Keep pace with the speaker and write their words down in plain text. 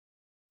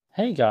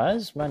Hey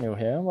guys, Manuel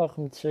here.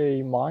 Welcome to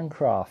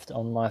Minecraft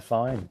on my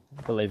phone,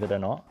 believe it or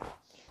not.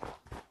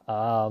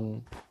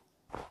 I'm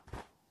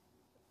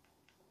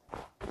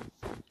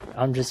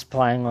just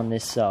playing on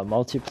this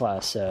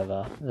multiplayer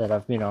server that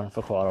I've been on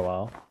for quite a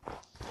while.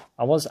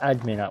 I was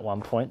admin at one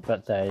point,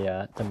 but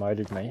they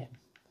demoted me.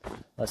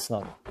 Let's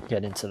not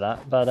get into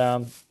that.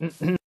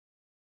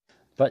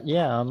 But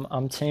yeah,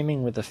 I'm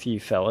teaming with a few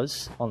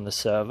fellas on the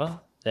server.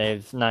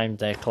 They've named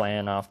their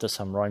clan after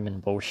some Roman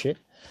bullshit.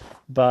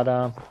 But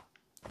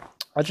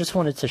I just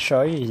wanted to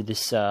show you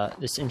this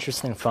this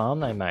interesting farm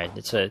they made.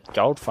 It's a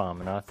gold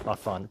farm, and I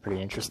find it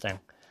pretty interesting.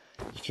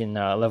 You can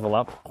level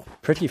up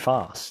pretty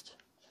fast.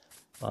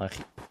 Like,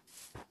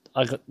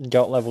 I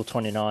got level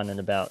 29 in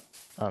about,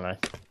 I don't know,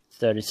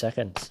 30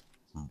 seconds.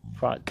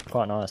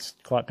 Quite nice,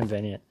 quite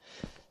convenient.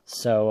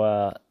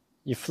 So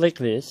you flick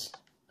this,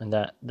 and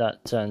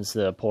that turns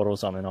the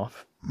portals on and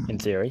off, in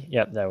theory.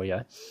 Yep, there we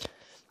go.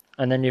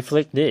 And then you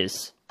flick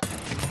this,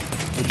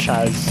 which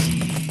has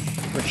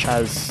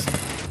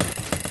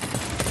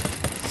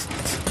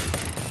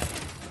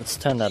let's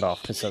turn that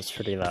off because that's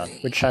pretty loud.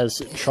 Which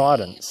has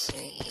tridents,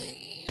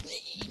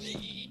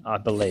 I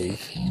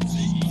believe,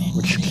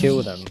 which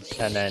kill them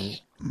and then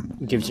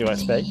gives you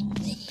XP.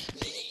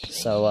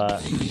 So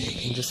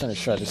I'm just going to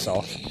show this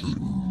off.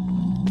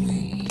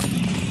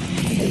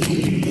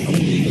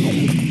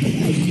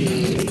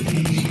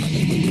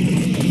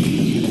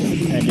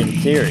 And in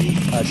theory,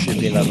 I should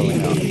be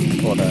leveling up,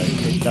 although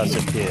it does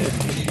appear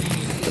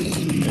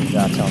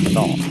that I'm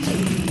not,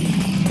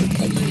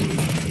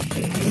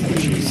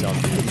 which is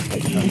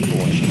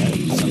unfortunate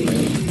for some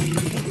reason.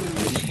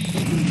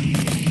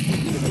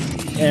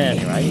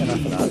 Anyway,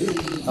 enough of that.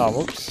 Oh,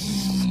 whoops.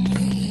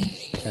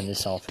 Turn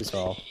this off as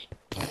well.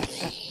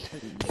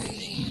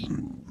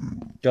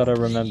 Gotta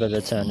remember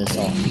to turn this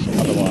off,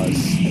 otherwise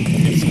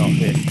it's not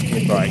good.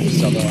 It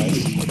breaks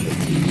otherwise.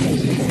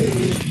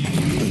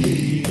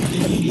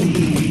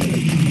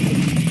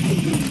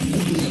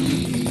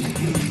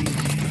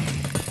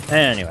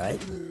 Anyway,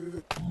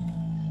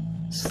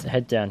 let's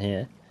head down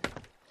here.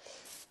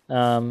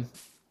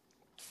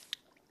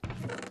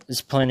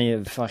 There's plenty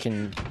of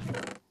fucking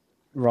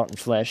rotten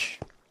flesh.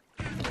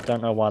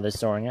 Don't know why they're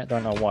storing it.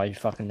 Don't know why you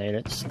fucking need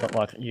it. It's not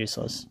like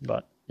useless,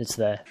 but it's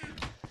there.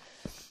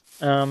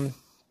 And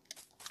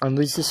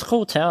there's this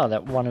cool tower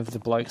that one of the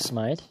blokes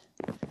made.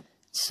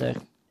 It's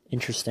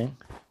interesting.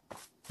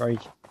 Very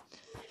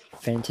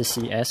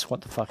fantasy-esque.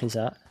 What the fuck is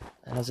that?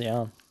 How's it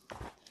going?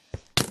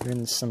 We're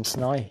in some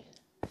snow.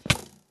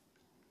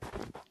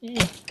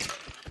 Yeah.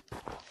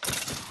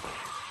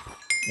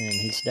 And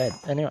he's dead.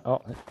 Anyway,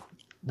 oh,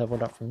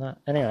 leveled up from that.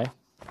 Anyway,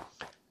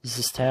 there's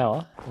this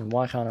tower, and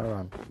why can't I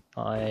run?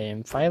 I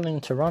am failing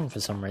to run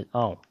for some reason.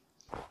 Oh,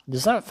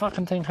 does that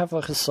fucking thing have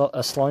like a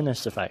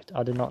slowness effect?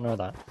 I did not know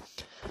that.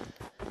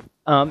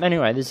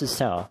 Anyway, there's this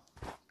tower,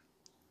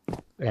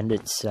 and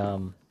it's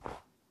a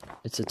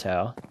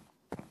tower.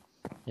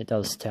 It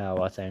does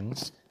tower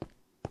things.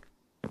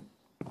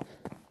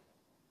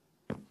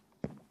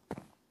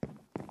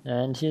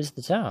 And here's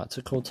the tower. It's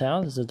a cool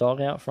tower. There's a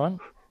dog out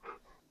front.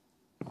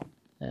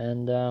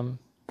 And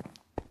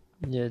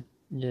you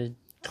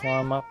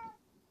climb up,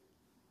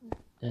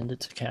 and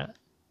it's a cat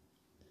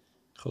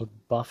called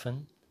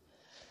Buffin.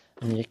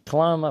 And you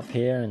climb up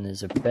here, and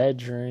there's a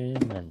bedroom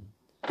and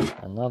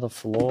another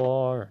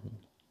floor, and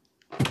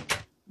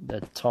the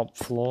top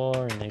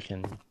floor, and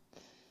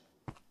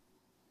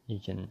you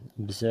can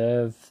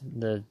observe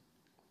the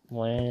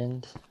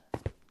land.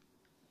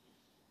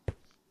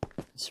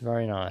 It's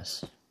very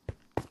nice.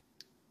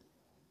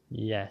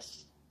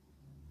 Yes.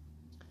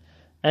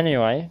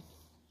 Anyway,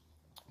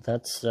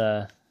 that's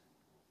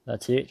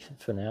it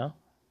for now.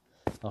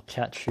 I'll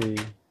catch you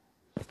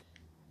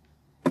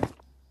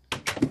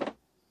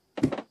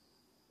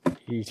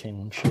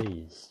eating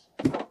cheese.